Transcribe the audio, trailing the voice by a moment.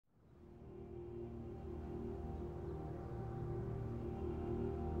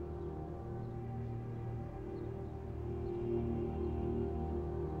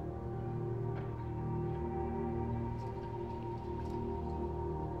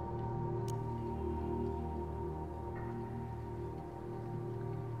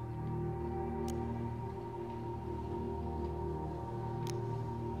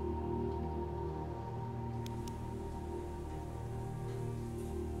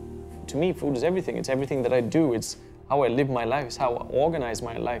to me, food is everything. It's everything that I do. It's how I live my life. It's how I organize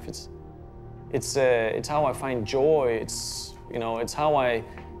my life. It's how I find joy. It's, you know, it's how I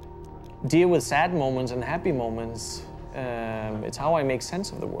deal with sad moments and happy moments. It's how I make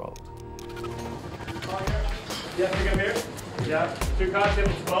sense of the world. Yeah, you come here. Yeah, 2 cocktails,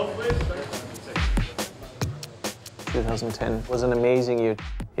 12, please. 2010 was an amazing year.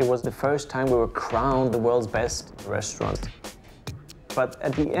 It was the first time we were crowned the world's best restaurant. But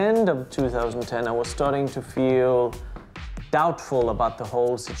at the end of 2010, I was starting to feel doubtful about the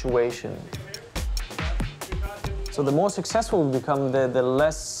whole situation. So the more successful we become, the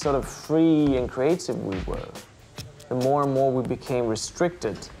less sort of free and creative we were. The more and more we became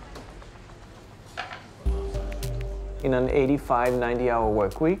restricted in an 85, 90-hour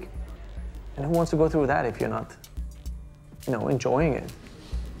work week. And who wants to go through that if you're not, you know, enjoying it?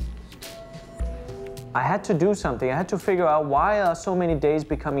 I had to do something. I had to figure out, why are so many days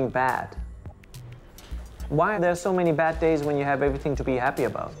becoming bad? Why are there so many bad days when you have everything to be happy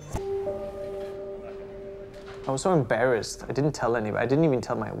about? I was so embarrassed. I didn't tell anybody. I didn't even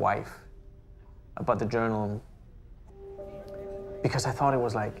tell my wife about the journal, because I thought it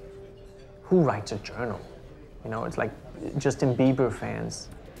was like, who writes a journal? You know, it's like Justin Bieber fans.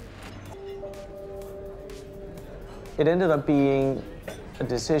 It ended up being a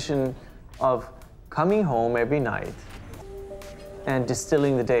decision of coming home every night and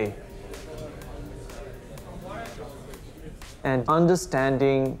distilling the day. And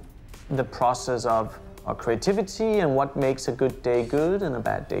understanding the process of our creativity and what makes a good day good and a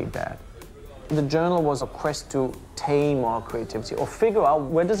bad day bad. The journal was a quest to tame our creativity, or figure out,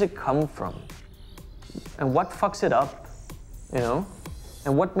 where does it come from? And what fucks it up, you know?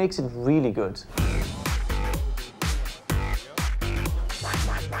 And what makes it really good?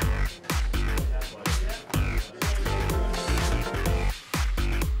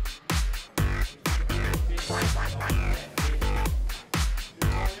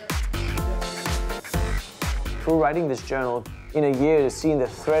 Through writing this journal, in a year, seeing the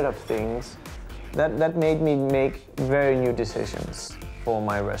thread of things, that made me make very new decisions for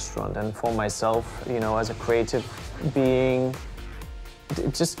my restaurant and for myself, you know, as a creative being.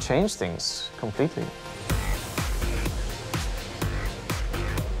 It just changed things completely.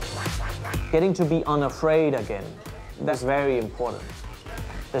 Getting to be unafraid again, that's very important.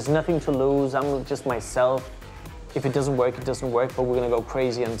 There's nothing to lose. I'm just myself. If it doesn't work, it doesn't work, but we're gonna go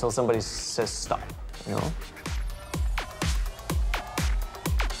crazy until somebody says stop, you know?